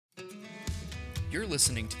You're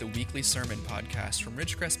listening to the weekly sermon podcast from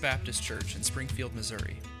Ridgecrest Baptist Church in Springfield,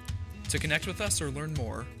 Missouri. To connect with us or learn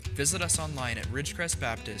more, visit us online at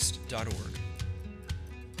ridgecrestbaptist.org.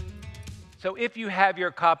 So if you have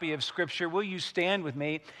your copy of Scripture, will you stand with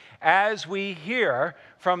me as we hear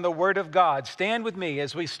from the Word of God? Stand with me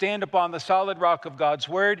as we stand upon the solid rock of God's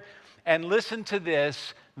Word and listen to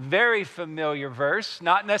this very familiar verse,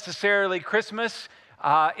 not necessarily Christmas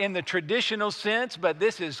in the traditional sense, but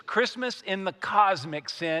this is Christmas in the cosmic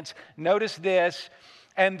sense. Notice this,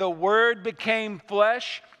 and the Word became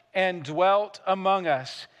flesh and dwelt among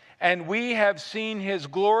us, and we have seen His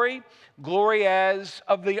glory, glory as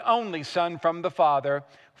of the only Son from the Father,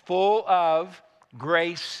 full of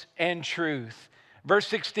grace and truth. Verse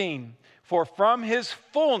 16, for from His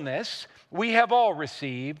fullness we have all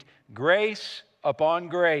received grace upon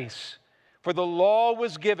grace. For the law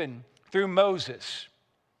was given through Moses.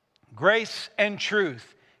 Grace and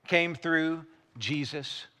truth came through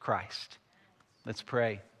Jesus Christ. Let's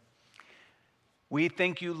pray. We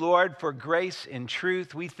thank you, Lord, for grace and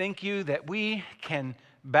truth. We thank you that we can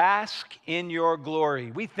bask in your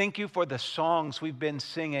glory. We thank you for the songs we've been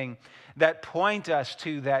singing that point us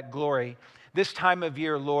to that glory. This time of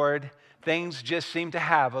year, Lord, things just seem to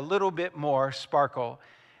have a little bit more sparkle.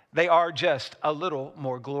 They are just a little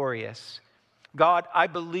more glorious. God, I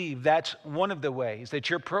believe that's one of the ways that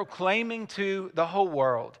you're proclaiming to the whole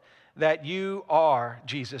world that you are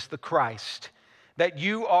Jesus the Christ, that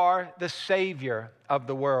you are the Savior of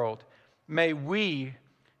the world. May we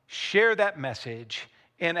share that message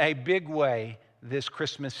in a big way this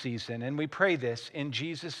Christmas season. And we pray this in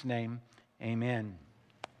Jesus' name, amen.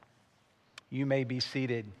 You may be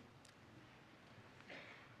seated.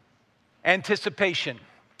 Anticipation.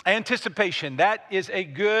 Anticipation, that is a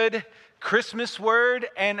good Christmas word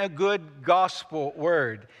and a good gospel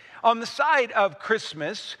word. On the side of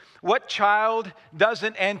Christmas, what child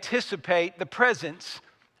doesn't anticipate the presents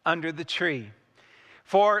under the tree?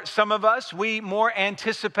 For some of us, we more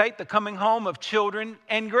anticipate the coming home of children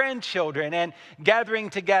and grandchildren and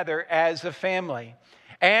gathering together as a family.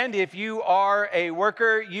 And if you are a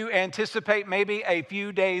worker, you anticipate maybe a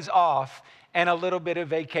few days off and a little bit of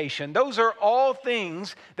vacation. Those are all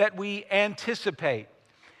things that we anticipate.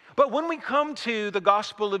 But when we come to the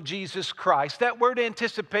gospel of Jesus Christ, that word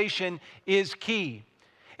anticipation is key.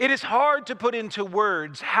 It is hard to put into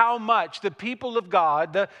words how much the people of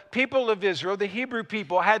God, the people of Israel, the Hebrew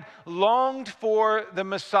people, had longed for the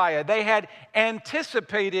Messiah. They had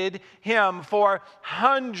anticipated Him for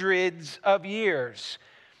hundreds of years.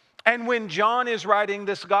 And when John is writing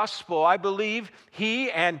this gospel, I believe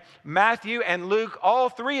he and Matthew and Luke, all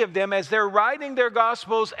three of them, as they're writing their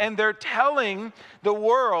gospels and they're telling the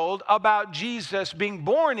world about Jesus being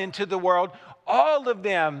born into the world, all of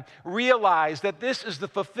them realize that this is the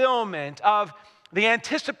fulfillment of the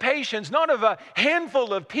anticipations, not of a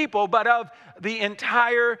handful of people, but of the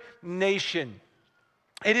entire nation.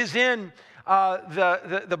 It is in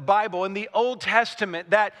the Bible, in the Old Testament,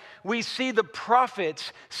 that we see the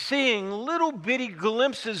prophets seeing little bitty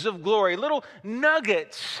glimpses of glory, little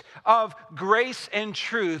nuggets of grace and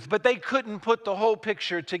truth, but they couldn't put the whole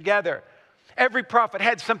picture together. Every prophet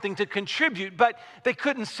had something to contribute, but they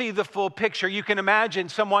couldn't see the full picture. You can imagine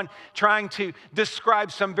someone trying to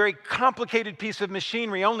describe some very complicated piece of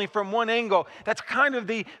machinery only from one angle. That's kind of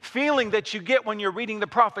the feeling that you get when you're reading the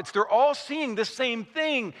prophets. They're all seeing the same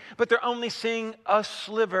thing, but they're only seeing a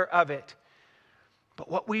sliver of it.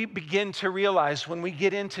 But what we begin to realize when we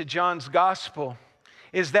get into John's gospel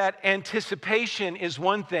is that anticipation is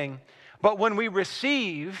one thing, but when we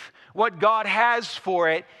receive what God has for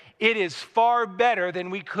it, it is far better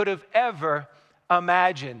than we could have ever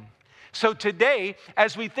imagined. So today,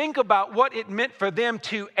 as we think about what it meant for them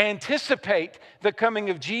to anticipate the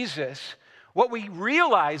coming of Jesus, what we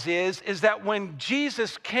realize is that when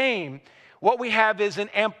Jesus came, what we have is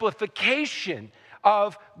an amplification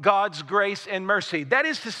of God's grace and mercy. That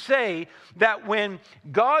is to say that when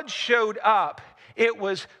God showed up, it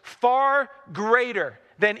was far greater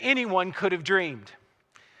than anyone could have dreamed.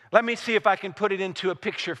 Let me see if I can put it into a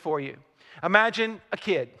picture for you. Imagine a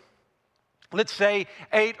kid, let's say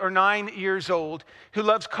 8 or 9 years old, who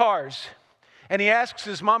loves cars. And he asks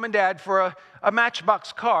his mom and dad for a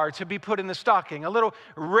Matchbox car to be put in the stocking, a little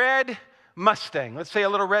red Mustang. Let's say a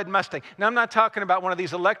little red Mustang. Now, I'm not talking about one of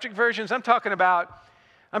these electric versions. I'm talking about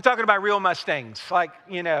real Mustangs, like,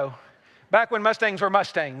 you know, back when Mustangs were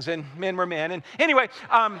Mustangs and men were men. And anyway,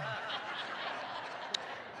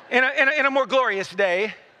 in a more glorious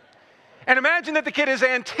day. And imagine that the kid is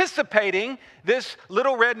anticipating this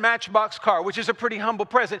little red Matchbox car, which is a pretty humble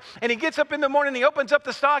present. And he gets up in the morning, he opens up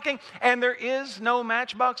the stocking, and there is no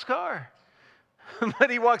Matchbox car. but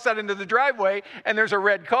he walks out into the driveway and there's a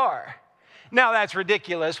red car. Now that's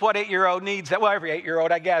ridiculous. What 8-year-old needs that? Well, every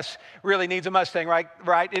 8-year-old, I guess, really needs a Mustang,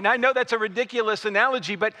 right? And I know that's a ridiculous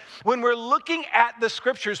analogy, but when we're looking at the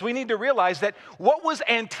scriptures, we need to realize that what was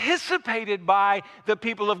anticipated by the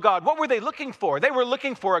people of God, what were they looking for? They were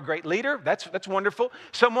looking for a great leader. That's wonderful.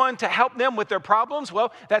 Someone to help them with their problems.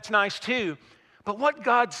 Well, that's nice too. But what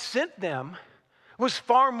God sent them was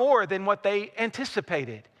far more than what they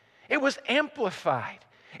anticipated. It was amplified.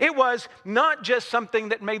 It was not just something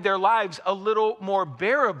that made their lives a little more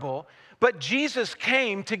bearable, but Jesus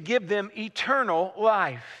came to give them eternal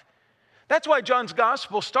life. That's why John's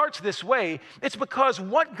gospel starts this way. It's because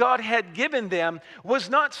what God had given them was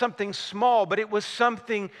not something small, but it was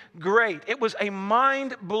something great. It was a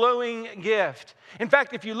mind-blowing gift. In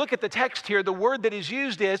fact, if you look at the text here, the word that is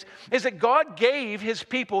used is that God gave his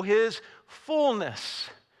people his fullness.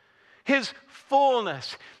 His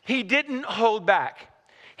fullness. He didn't hold back.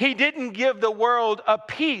 He didn't give the world a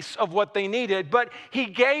piece of what they needed, but he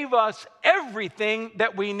gave us everything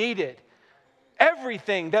that we needed.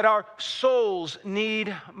 Everything that our souls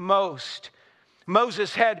need most.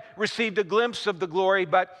 Moses had received a glimpse of the glory,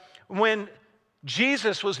 but when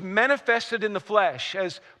Jesus was manifested in the flesh,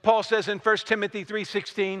 as Paul says in 1 Timothy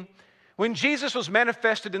 3:16, when Jesus was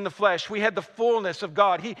manifested in the flesh, we had the fullness of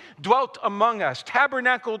God. He dwelt among us,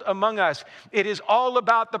 tabernacled among us. It is all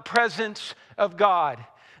about the presence of God.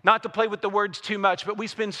 Not to play with the words too much, but we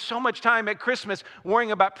spend so much time at Christmas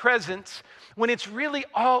worrying about presents when it's really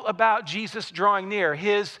all about Jesus drawing near,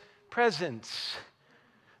 his presence.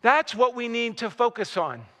 That's what we need to focus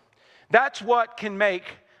on. That's what can make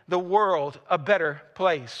the world a better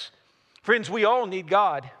place. Friends, we all need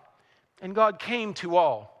God, and God came to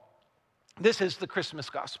all. This is the Christmas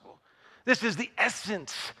gospel. This is the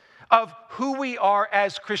essence of who we are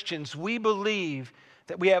as Christians. We believe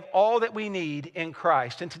that we have all that we need in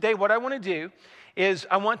Christ. And today what I want to do is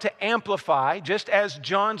I want to amplify, just as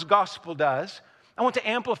John's gospel does, I want to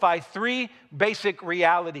amplify 3 basic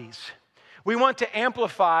realities. We want to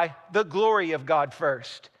amplify the glory of God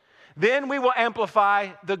first. Then we will amplify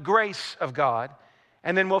the grace of God.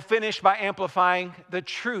 And then we'll finish by amplifying the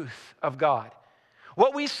truth of God.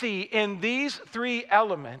 What we see in these 3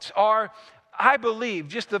 elements are, I believe,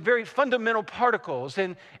 just the very fundamental particles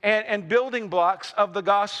and building blocks of the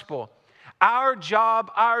gospel. Our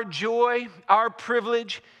job, our joy, our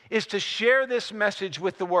privilege is to share this message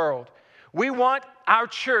with the world. We want our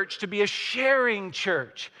church to be a sharing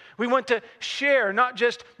church. We want to share not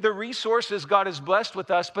just the resources God has blessed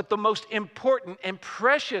with us, but the most important and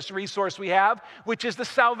precious resource we have, which is the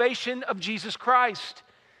salvation of Jesus Christ.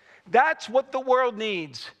 That's what the world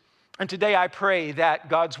needs. And today I pray that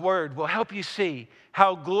God's word will help you see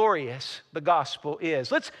how glorious the gospel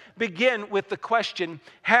is. Let's begin with the question,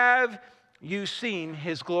 have you seen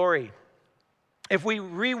his glory? If we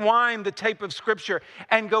rewind the tape of Scripture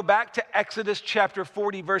and go back to Exodus chapter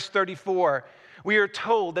 40, verse 34, we are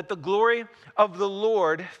told that the glory of the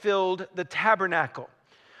Lord filled the tabernacle.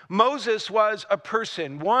 Moses was a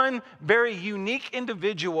person, one very unique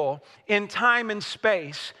individual in time and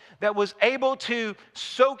space that was able to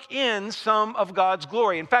soak in some of God's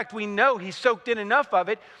glory. In fact, we know he soaked in enough of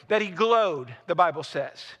it that he glowed, the Bible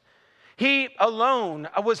says. He alone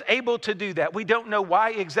was able to do that. We don't know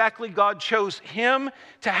why exactly God chose him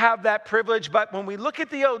to have that privilege, but when we look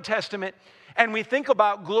at the Old Testament and we think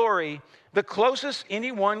about glory, the closest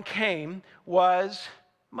anyone came was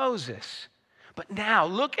Moses. But now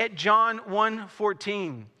look at John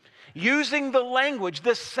 1:14. Using the language,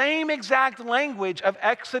 the same exact language of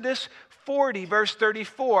Exodus 40, verse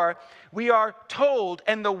 34, we are told,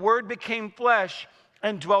 and the Word became flesh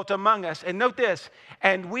and dwelt among us. And note this,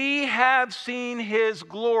 and we have seen his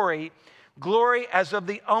glory, glory as of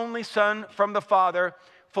the only Son from the Father,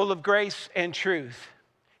 full of grace and truth.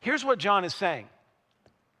 Here's what John is saying.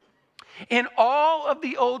 In all of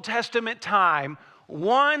the Old Testament time,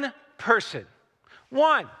 one person,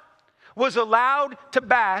 was allowed to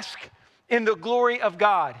bask in the glory of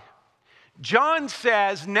God. John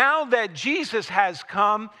says, now that Jesus has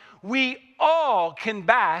come, we all can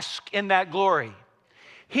bask in that glory.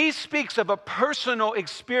 He speaks of a personal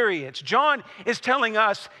experience. John is telling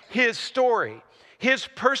us his story, his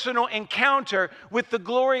personal encounter with the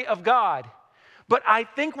glory of God. But I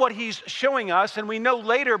think what he's showing us, and we know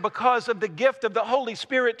later because of the gift of the Holy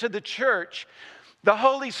Spirit to the church, the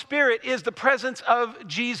Holy Spirit is the presence of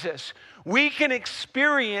Jesus. We can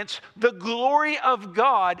experience the glory of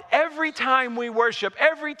God every time we worship,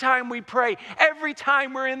 every time we pray, every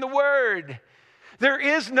time we're in the Word. There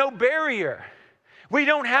is no barrier. We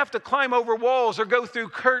don't have to climb over walls or go through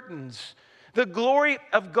curtains. The glory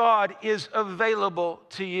of God is available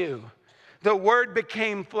to you. The Word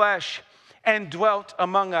became flesh and dwelt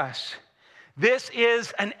among us. This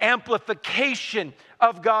is an amplification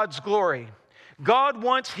of God's glory. God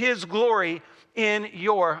wants His glory in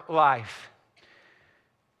your life.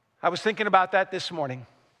 I was thinking about that this morning.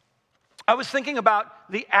 I was thinking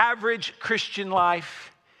about the average Christian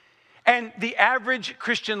life. And the average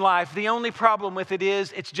Christian life, the only problem with it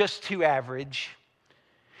is it's just too average.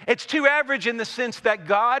 It's too average in the sense that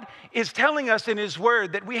God is telling us in His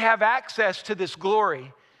Word that we have access to this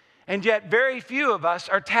glory. And yet very few of us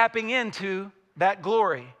are tapping into that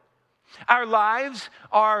glory. Our lives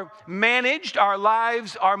are managed, our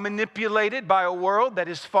lives are manipulated by a world that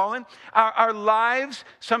is fallen. Our lives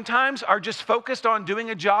sometimes are just focused on doing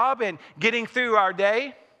a job and getting through our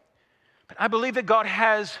day. But I believe that God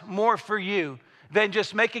has more for you than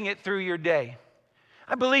just making it through your day.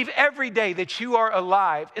 I believe every day that you are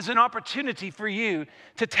alive is an opportunity for you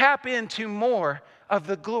to tap into more of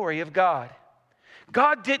the glory of God.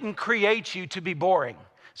 God didn't create you to be boring,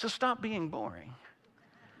 so stop being boring.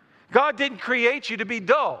 God didn't create you to be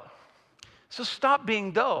dull, so stop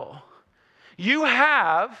being dull. You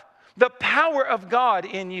have the power of God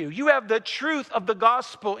in you. You have the truth of the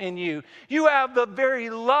gospel in you. You have the very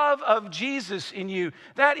love of Jesus in you.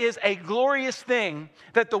 That is a glorious thing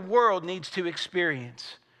that the world needs to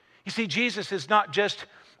experience. You see, Jesus is not just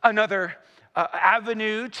another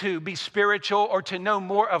avenue to be spiritual or to know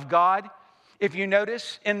more of God. If you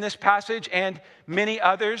notice in this passage and many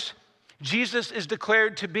others, Jesus is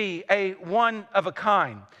declared to be a one of a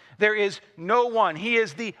kind. There is no one. He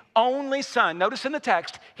is the only Son. Notice in the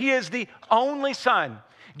text, He is the only Son.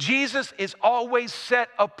 Jesus is always set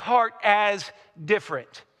apart as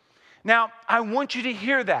different. Now, I want you to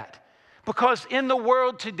hear that because in the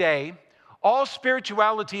world today, all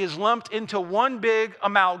spirituality is lumped into one big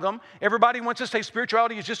amalgam. Everybody wants to say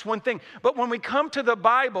spirituality is just one thing. But when we come to the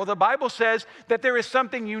Bible says that there is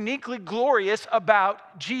something uniquely glorious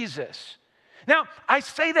about Jesus. Now, I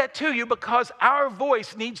say that to you because our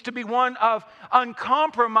voice needs to be one of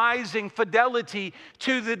uncompromising fidelity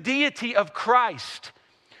to the deity of Christ.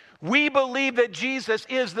 We believe that Jesus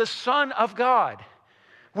is the Son of God.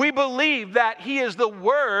 We believe that He is the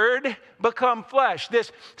Word become flesh.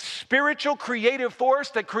 This spiritual creative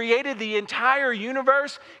force that created the entire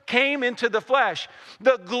universe came into the flesh.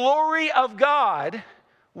 The glory of God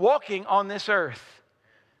walking on this earth.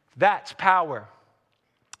 That's power.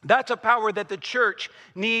 That's a power that the church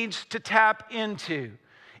needs to tap into.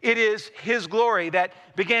 It is His glory that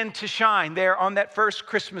began to shine there on that first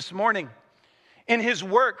Christmas morning. In His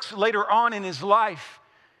works later on in His life,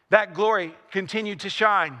 that glory continued to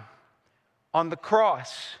shine on the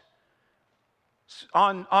cross.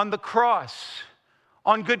 On the cross,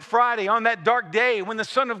 on Good Friday, on that dark day when the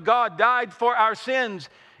Son of God died for our sins.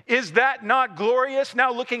 Is that not glorious?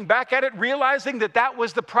 Now looking back at it, realizing that that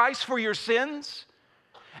was the price for your sins?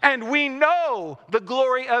 And we know the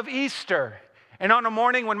glory of Easter. And on a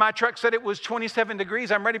morning when my truck said it was 27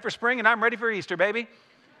 degrees, I'm ready for spring and I'm ready for Easter, baby.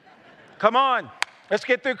 Come on, let's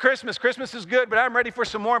get through Christmas. Christmas is good, but I'm ready for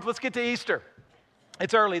some warmth. Let's get to Easter.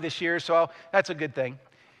 It's early this year, so that's a good thing.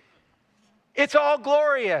 It's all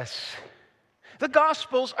glorious. The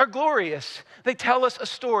Gospels are glorious. They tell us a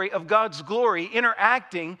story of God's glory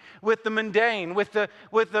interacting with the mundane, with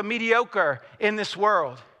the mediocre in this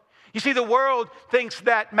world. You see, the world thinks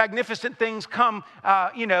that magnificent things come,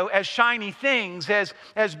 as shiny things,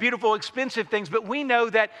 as beautiful, expensive things. But we know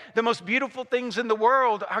that the most beautiful things in the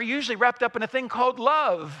world are usually wrapped up in a thing called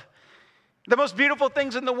love. The most beautiful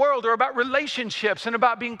things in the world are about relationships and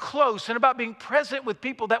about being close and about being present with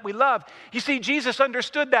people that we love. You see, Jesus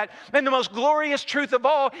understood that. And the most glorious truth of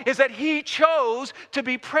all is that He chose to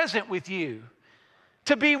be present with you,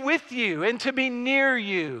 to be with you and to be near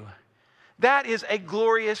you. That is a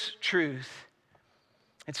glorious truth.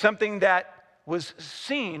 It's something that was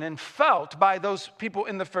seen and felt by those people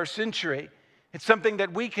in the first century. It's something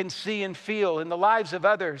that we can see and feel in the lives of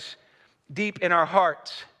others deep in our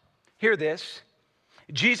hearts. Hear this.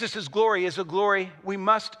 Jesus' glory is a glory we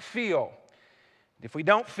must feel. If we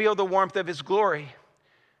don't feel the warmth of His glory,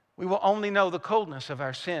 we will only know the coldness of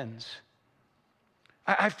our sins.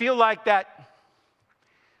 I feel like that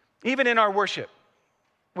even in our worship,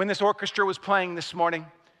 when this orchestra was playing this morning,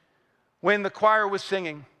 when the choir was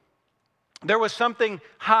singing, there was something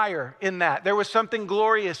higher in that. There was something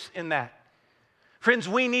glorious in that. Friends,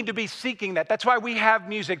 we need to be seeking that. That's why we have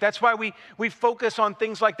music. That's why we focus on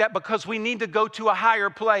things like that, because we need to go to a higher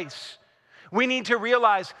place. We need to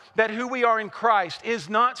realize that who we are in Christ is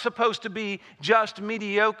not supposed to be just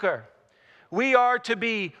mediocre. We are to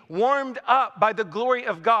be warmed up by the glory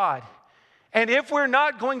of God. And if we're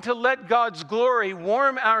not going to let God's glory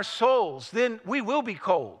warm our souls, then we will be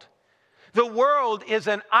cold. The world is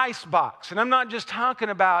an ice box. And I'm not just talking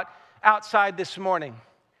about outside this morning.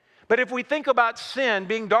 But if we think about sin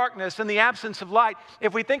being darkness and the absence of light,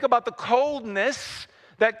 if we think about the coldness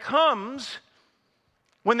that comes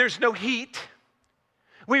when there's no heat,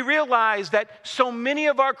 we realize that so many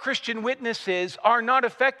of our Christian witnesses are not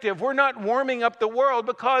effective. We're not warming up the world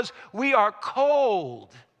because we are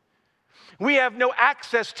cold. We have no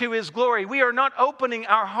access to His glory. We are not opening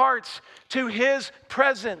our hearts to His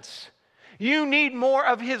presence. You need more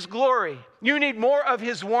of His glory. You need more of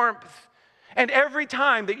His warmth. And every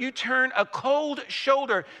time that you turn a cold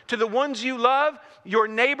shoulder to the ones you love, your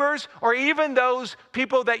neighbors, or even those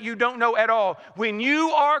people that you don't know at all, when you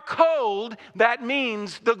are cold, that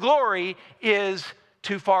means the glory is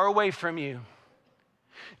too far away from you.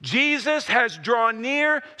 Jesus has drawn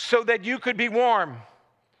near so that you could be warm.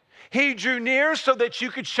 He drew near so that you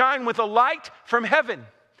could shine with a light from heaven.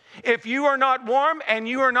 If you are not warm and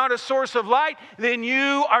you are not a source of light, then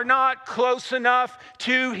you are not close enough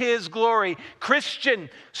to His glory. Christian,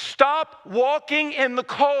 stop walking in the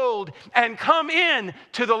cold and come in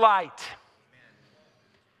to the light.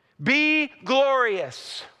 Be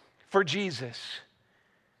glorious for Jesus.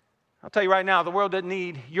 I'll tell you right now, the world doesn't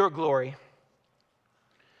need your glory.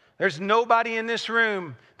 There's nobody in this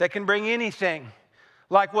room that can bring anything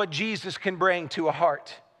like what Jesus can bring to a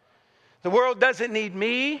heart. The world doesn't need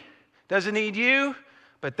me, doesn't need you,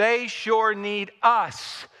 but they sure need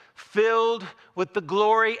us, filled with the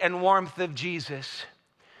glory and warmth of Jesus.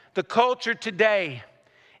 The culture today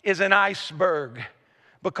is an iceberg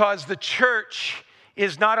because the church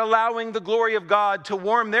is not allowing the glory of God to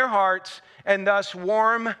warm their hearts and thus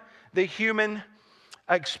warm the human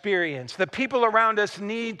experience. The people around us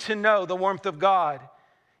need to know the warmth of God.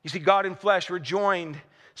 You see, God and flesh were joined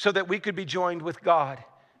so that we could be joined with God.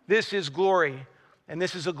 This is glory, and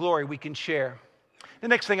this is a glory we can share. The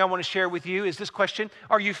next thing I want to share with you is this question: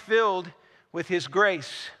 are you filled with His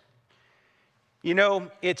grace? You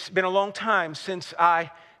know, it's been a long time since I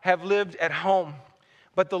have lived at home,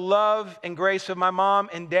 but the love and grace of my mom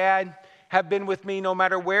and dad have been with me no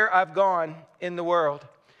matter where I've gone in the world.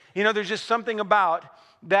 You know, there's just something about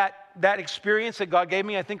that experience that God gave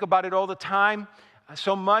me. I think about it all the time.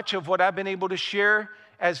 So much of what I've been able to share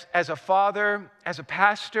as a father, as a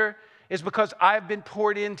pastor, is because I've been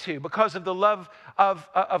poured into, because of the love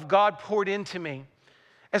of God poured into me.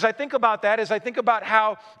 As I think about that, as I think about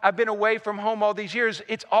how I've been away from home all these years,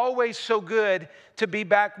 it's always so good to be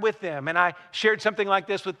back with them. And I shared something like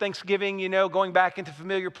this with Thanksgiving, you know, going back into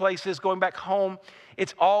familiar places, going back home.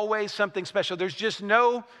 It's always something special. There's just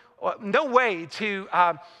no way to...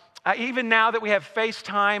 even now that we have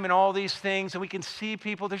FaceTime and all these things and we can see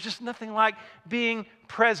people, there's just nothing like being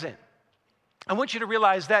present. I want you to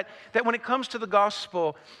realize that when it comes to the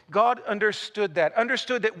gospel, God understood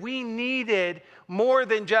that we needed more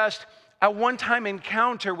than just a one-time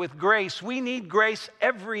encounter with grace. We need grace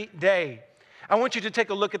every day. I want you to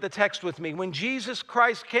take a look at the text with me. When Jesus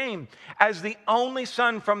Christ came as the only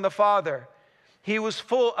Son from the Father, He was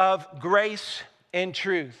full of grace and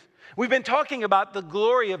truth. We've been talking about the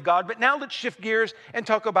glory of God, but now let's shift gears and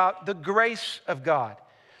talk about the grace of God.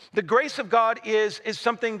 The grace of God is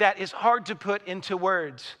something that is hard to put into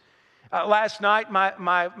words. Last night,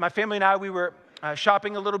 my family and I, we were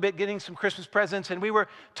shopping a little bit, getting some Christmas presents, and we were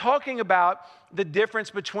talking about the difference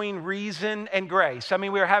between reason and grace. I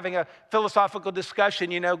mean, we were having a philosophical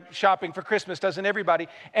discussion, you know, shopping for Christmas, doesn't everybody?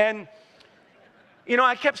 And you know,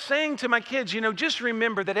 I kept saying to my kids, you know, just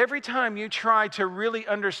remember that every time you try to really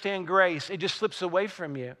understand grace, it just slips away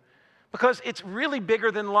from you because it's really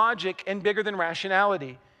bigger than logic and bigger than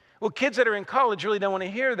rationality. Well, kids that are in college really don't want to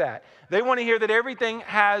hear that. They want to hear that everything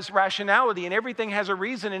has rationality and everything has a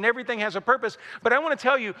reason and everything has a purpose. But I want to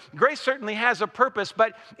tell you, grace certainly has a purpose,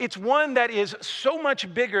 but it's one that is so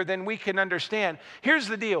much bigger than we can understand. Here's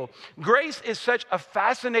the deal. Grace is such a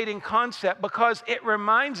fascinating concept because it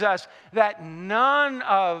reminds us that none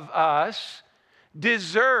of us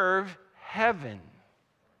deserve heaven.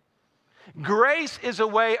 Grace is a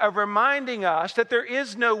way of reminding us that there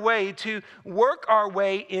is no way to work our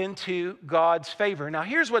way into God's favor. Now,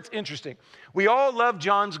 here's what's interesting. We all love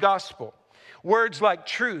John's gospel. Words like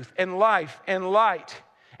truth and life and light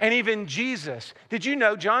and even Jesus. Did you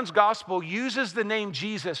know John's gospel uses the name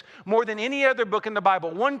Jesus more than any other book in the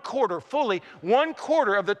Bible?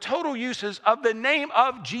 1/4 of the total uses of the name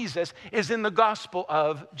of Jesus is in the gospel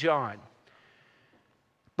of John.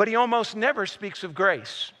 But he almost never speaks of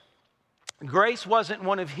grace. Grace wasn't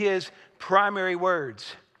one of his primary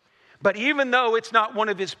words. But even though it's not one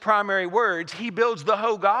of his primary words, he builds the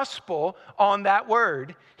whole gospel on that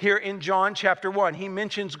word here in John chapter 1. He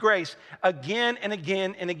mentions grace again and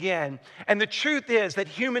again and again. And the truth is that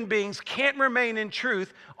human beings can't remain in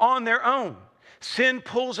truth on their own. Sin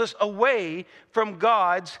pulls us away from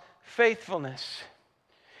God's faithfulness.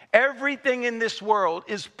 Everything in this world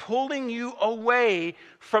is pulling you away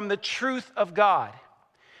from the truth of God.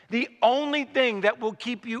 The only thing that will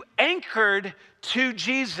keep you anchored to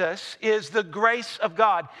Jesus is the grace of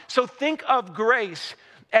God. So think of grace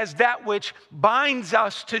as that which binds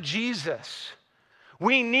us to Jesus.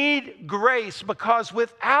 We need grace because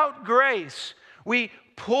without grace, we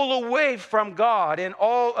pull away from God and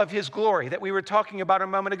all of his glory that we were talking about a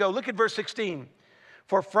moment ago. Look at verse 16.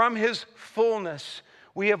 For from his fullness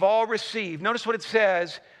we have all received. Notice what it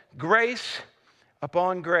says, grace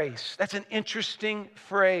upon grace. That's an interesting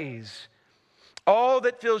phrase. All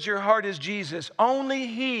that fills your heart is Jesus. Only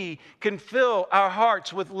he can fill our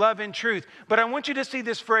hearts with love and truth. But I want you to see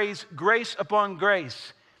this phrase, grace upon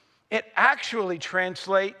grace. It actually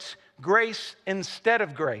translates grace instead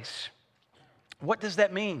of grace. What does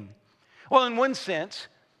that mean? Well, in one sense,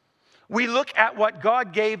 we look at what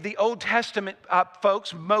God gave the Old Testament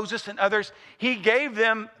folks, Moses and others. He gave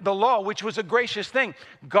them the law, which was a gracious thing.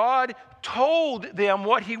 God told them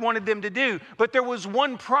what he wanted them to do, but there was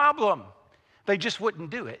one problem. They just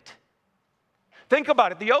wouldn't do it. Think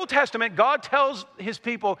about it. The Old Testament, God tells his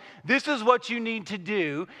people, this is what you need to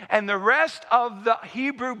do. And the rest of the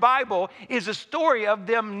Hebrew Bible is a story of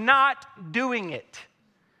them not doing it.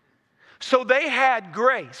 So they had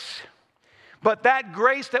grace. But that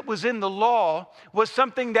grace that was in the law was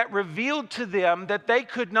something that revealed to them that they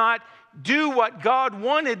could not do what God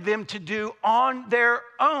wanted them to do on their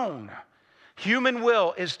own. Human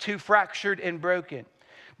will is too fractured and broken.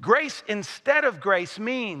 Grace instead of grace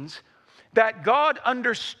means that God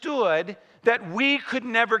understood that we could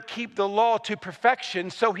never keep the law to perfection,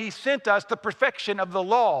 so he sent us the perfection of the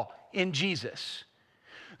law in Jesus.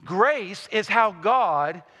 Grace is how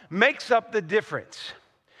God makes up the difference.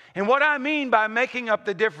 And what I mean by making up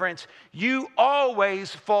the difference, you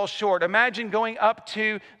always fall short. Imagine going up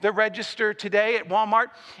to the register today at Walmart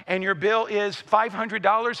and your bill is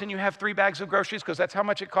 $500 and you have 3 bags of groceries, because that's how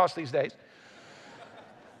much it costs these days.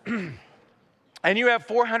 And you have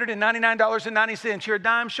 $499.90. You're a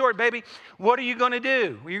dime short, baby. What are you going to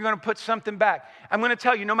do? Well, you're going to put something back. I'm going to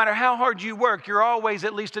tell you, no matter how hard you work, you're always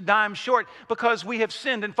at least a dime short, because we have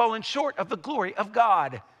sinned and fallen short of the glory of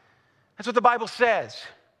God. That's what the Bible says.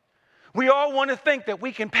 We all want to think that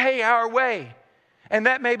we can pay our way. And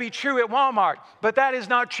that may be true at Walmart, but that is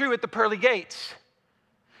not true at the pearly gates.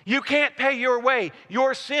 You can't pay your way.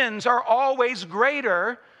 Your sins are always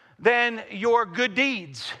greater than your good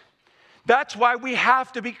deeds. That's why we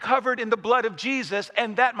have to be covered in the blood of Jesus,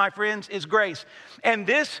 and that, my friends, is grace. And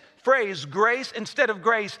this phrase, grace instead of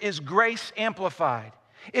grace, is grace amplified.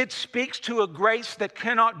 It speaks to a grace that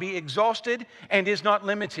cannot be exhausted and is not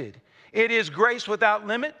limited. It is grace without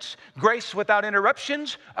limits, grace without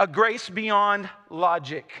interruptions, a grace beyond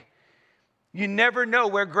logic. You never know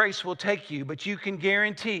where grace will take you, but you can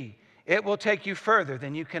guarantee it will take you further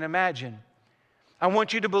than you can imagine. I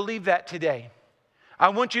want you to believe that today. I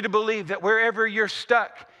want you to believe that wherever you're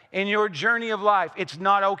stuck in your journey of life, it's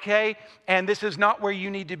not okay, and this is not where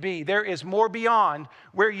you need to be. There is more beyond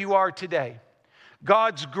where you are today.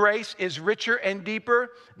 God's grace is richer and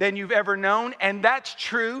deeper than you've ever known, and that's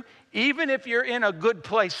true even if you're in a good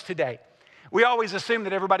place today. We always assume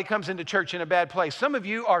that everybody comes into church in a bad place. Some of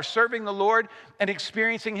you are serving the Lord and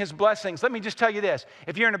experiencing his blessings. Let me just tell you this.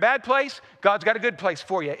 If you're in a bad place, God's got a good place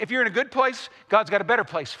for you. If you're in a good place, God's got a better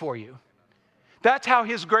place for you. That's how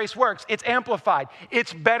his grace works. It's amplified.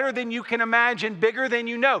 It's better than you can imagine, bigger than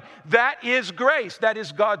you know. That is grace. That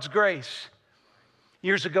is God's grace.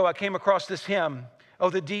 Years ago, I came across this hymn, "Oh,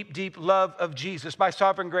 the deep, deep love of Jesus," by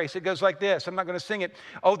Sovereign Grace. It goes like this. I'm not going to sing it.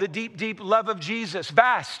 "Oh, the deep, deep love of Jesus,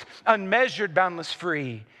 vast, unmeasured, boundless,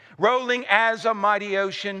 free, rolling as a mighty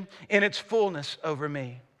ocean in its fullness over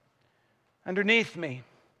me. Underneath me,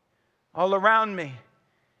 all around me,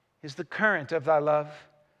 is the current of thy love,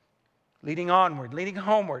 leading onward, leading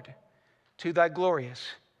homeward to thy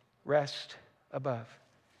glorious rest above."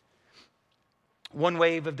 One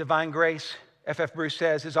wave of divine grace, F.F. Bruce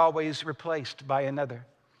says, is always replaced by another.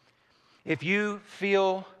 If you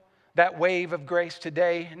feel that wave of grace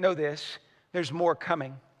today, know this, there's more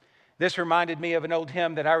coming. This reminded me of an old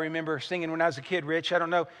hymn that I remember singing when I was a kid, Rich. I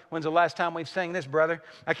don't know when's the last time we've sang this, brother.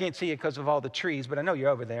 I can't see you because of all the trees, but I know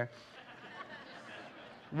you're over there.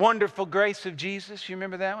 Wonderful grace of Jesus. You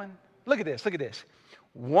remember that one? Look at this, look at this.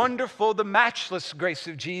 Wonderful, the matchless grace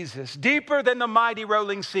of Jesus, deeper than the mighty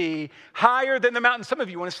rolling sea, higher than the mountain. Some of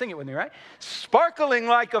you want to sing it with me, right? Sparkling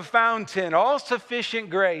like a fountain, all sufficient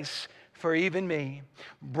grace for even me,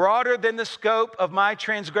 broader than the scope of my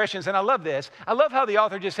transgressions. And I love this. I love how the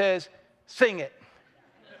author just says, sing it.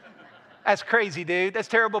 That's crazy, dude. That's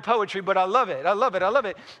terrible poetry, but I love it. I love it. I love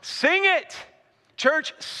it. Sing it.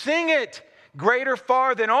 Church, sing it. Greater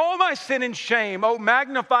far than all my sin and shame. Oh,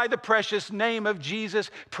 magnify the precious name of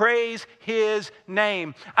Jesus. Praise his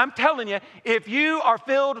name. I'm telling you, if you are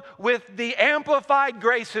filled with the amplified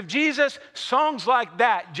grace of Jesus, songs like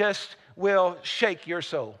that just will shake your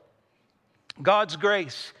soul. God's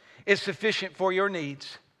grace is sufficient for your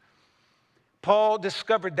needs. Paul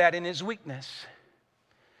discovered that in his weakness,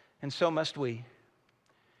 and so must we.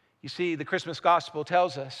 You see, the Christmas gospel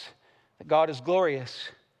tells us that God is glorious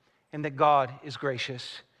and that God is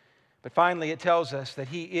gracious. But finally, it tells us that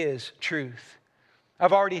he is truth.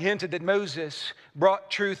 I've already hinted that Moses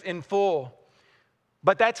brought truth in full,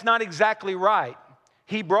 but that's not exactly right.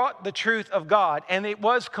 He brought the truth of God, and it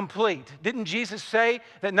was complete. Didn't Jesus say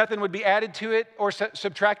that nothing would be added to it or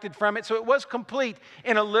subtracted from it? So it was complete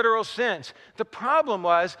in a literal sense. The problem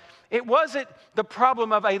was, it wasn't the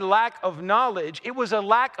problem of a lack of knowledge. It was a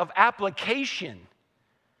lack of application.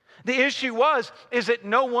 The issue is that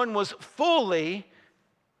no one was fully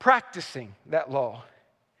practicing that law.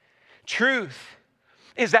 Truth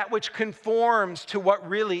is that which conforms to what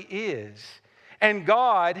really is. And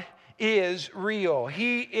God is real.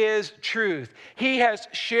 He is truth. He has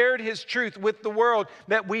shared his truth with the world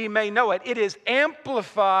that we may know it. It is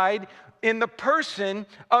amplified in the person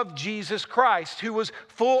of Jesus Christ, who was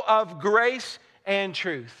full of grace and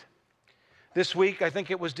truth. This week, I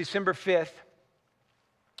think it was December 5th,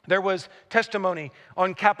 there was testimony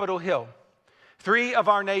on Capitol Hill. 3 of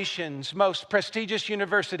our nation's most prestigious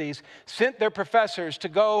universities sent their professors to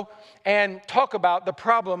go and talk about the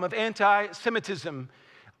problem of anti-Semitism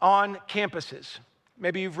on campuses.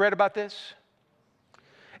 Maybe you've read about this.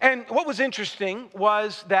 And what was interesting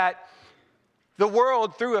was that the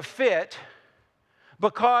world threw a fit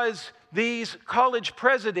because these college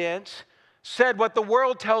presidents said what the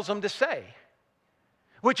world tells them to say,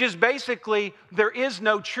 which is basically, there is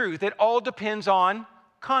no truth. It all depends on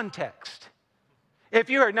context. If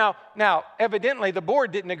you heard, now, evidently the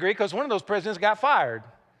board didn't agree because one of those presidents got fired.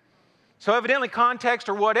 So evidently context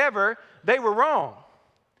or whatever, they were wrong.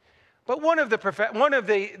 But one of the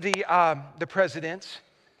presidents,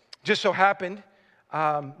 just so happened,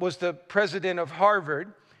 was the president of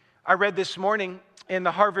Harvard. I read this morning in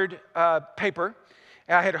the Harvard paper.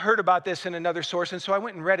 I had heard about this in another source, and so I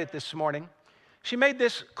went and read it this morning. She made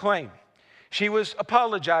this claim. She was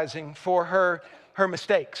apologizing for her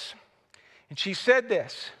mistakes. And she said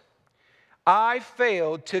this: I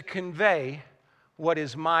failed to convey what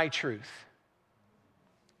is my truth.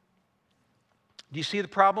 Do you see the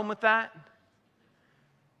problem with that?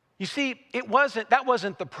 You see, that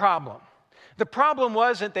wasn't the problem. The problem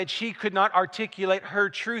wasn't that she could not articulate her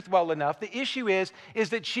truth well enough. The issue is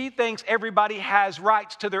that she thinks everybody has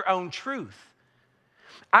rights to their own truth.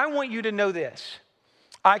 I want you to know this.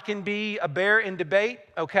 I can be a bear in debate,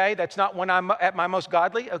 okay? That's not when I'm at my most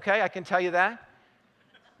godly, okay? I can tell you that.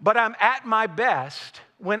 But I'm at my best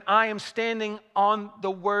when I am standing on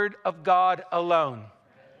the Word of God alone.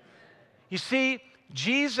 You see,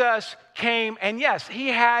 Jesus came, and yes, he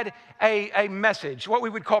had a message, what we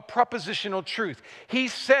would call propositional truth. He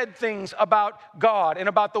said things about God and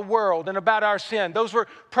about the world and about our sin. Those were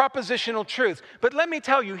propositional truths. But let me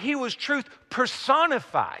tell you, he was truth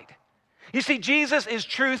personified. You see, Jesus is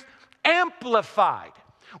truth amplified.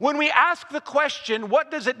 When we ask the question, what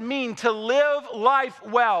does it mean to live life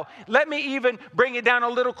well? Let me even bring it down a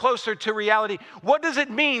little closer to reality. What does it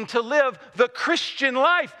mean to live the Christian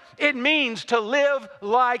life? It means to live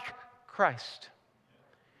like Christ.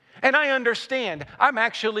 And I understand, I'm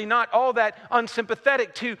actually not all that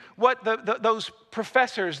unsympathetic to what those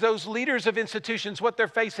professors, those leaders of institutions, what they're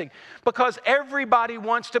facing. Because everybody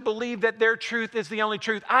wants to believe that their truth is the only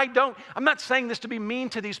truth. I'm not saying this to be mean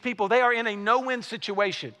to these people. They are in a no-win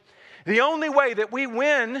situation. The only way that we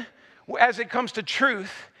win as it comes to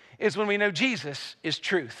truth is when we know Jesus is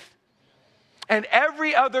truth. And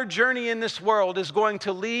every other journey in this world is going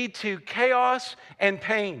to lead to chaos and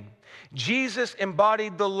pain. Jesus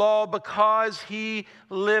embodied the law because he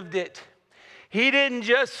lived it. He didn't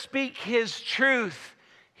just speak his truth,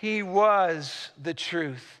 he was the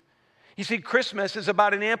truth. You see, Christmas is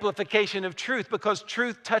about an amplification of truth because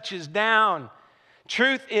truth touches down.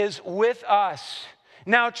 Truth is with us.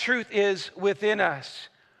 Now truth is within us.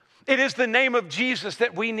 It is the name of Jesus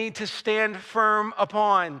that we need to stand firm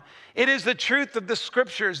upon. It is the truth of the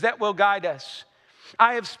Scriptures that will guide us.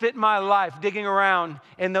 I have spent my life digging around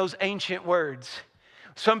in those ancient words.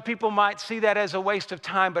 Some people might see that as a waste of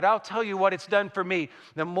time, but I'll tell you what it's done for me.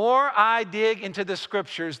 The more I dig into the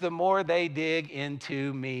Scriptures, the more they dig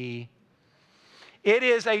into me. It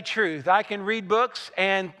is a truth. I can read books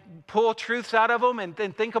and pull truths out of them and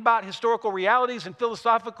then think about historical realities and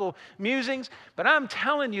philosophical musings, but I'm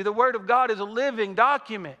telling you, the Word of God is a living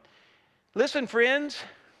document. Listen, friends,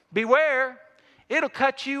 beware, it'll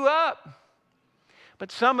cut you up.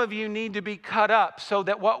 But some of you need to be cut up so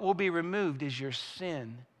that what will be removed is your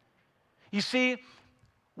sin. You see,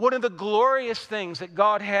 one of the glorious things that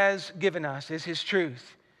God has given us is His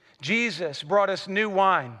truth. Jesus brought us new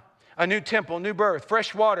wine, a new temple, new birth,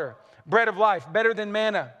 fresh water, bread of life, better than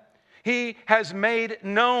manna. He has made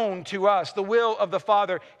known to us the will of the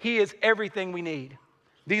Father. He is everything we need.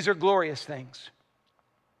 These are glorious things.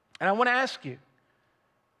 And I want to ask you,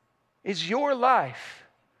 is your life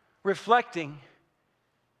reflecting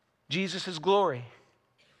Jesus' glory,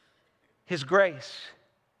 His grace,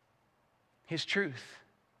 His truth?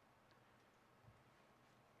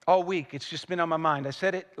 All week, it's just been on my mind. I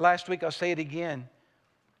said it last week, I'll say it again.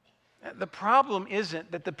 The problem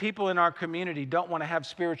isn't that the people in our community don't want to have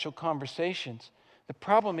spiritual conversations. The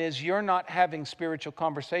problem is you're not having spiritual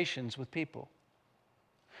conversations with people.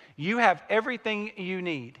 You have everything you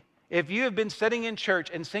need. If you have been sitting in church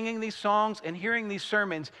and singing these songs and hearing these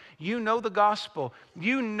sermons, you know the gospel.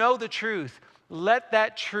 You know the truth. Let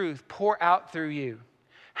that truth pour out through you.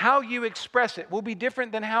 How you express it will be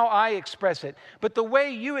different than how I express it. But the way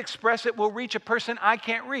you express it will reach a person I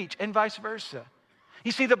can't reach, and vice versa.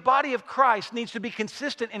 You see, the body of Christ needs to be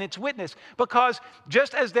consistent in its witness, because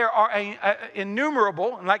just as there are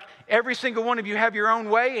innumerable, like every single one of you have your own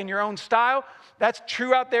way and your own style, that's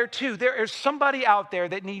true out there too. There is somebody out there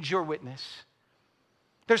that needs your witness.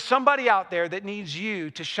 There's somebody out there that needs you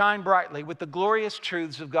to shine brightly with the glorious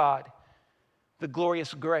truths of God, the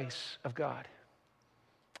glorious grace of God.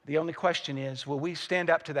 The only question is, will we stand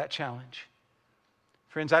up to that challenge?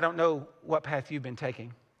 Friends, I don't know what path you've been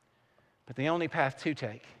taking, but the only path to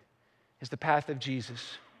take is the path of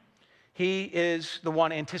Jesus. He is the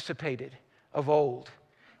one anticipated of old.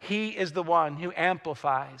 He is the one who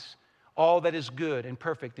amplifies all that is good and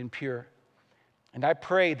perfect and pure. And I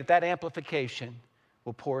pray that that amplification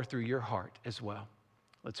will pour through your heart as well.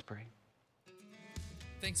 Let's pray.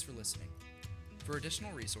 Thanks for listening. For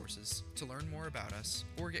additional resources, to learn more about us,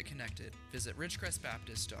 or get connected, visit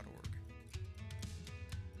ridgecrestbaptist.org.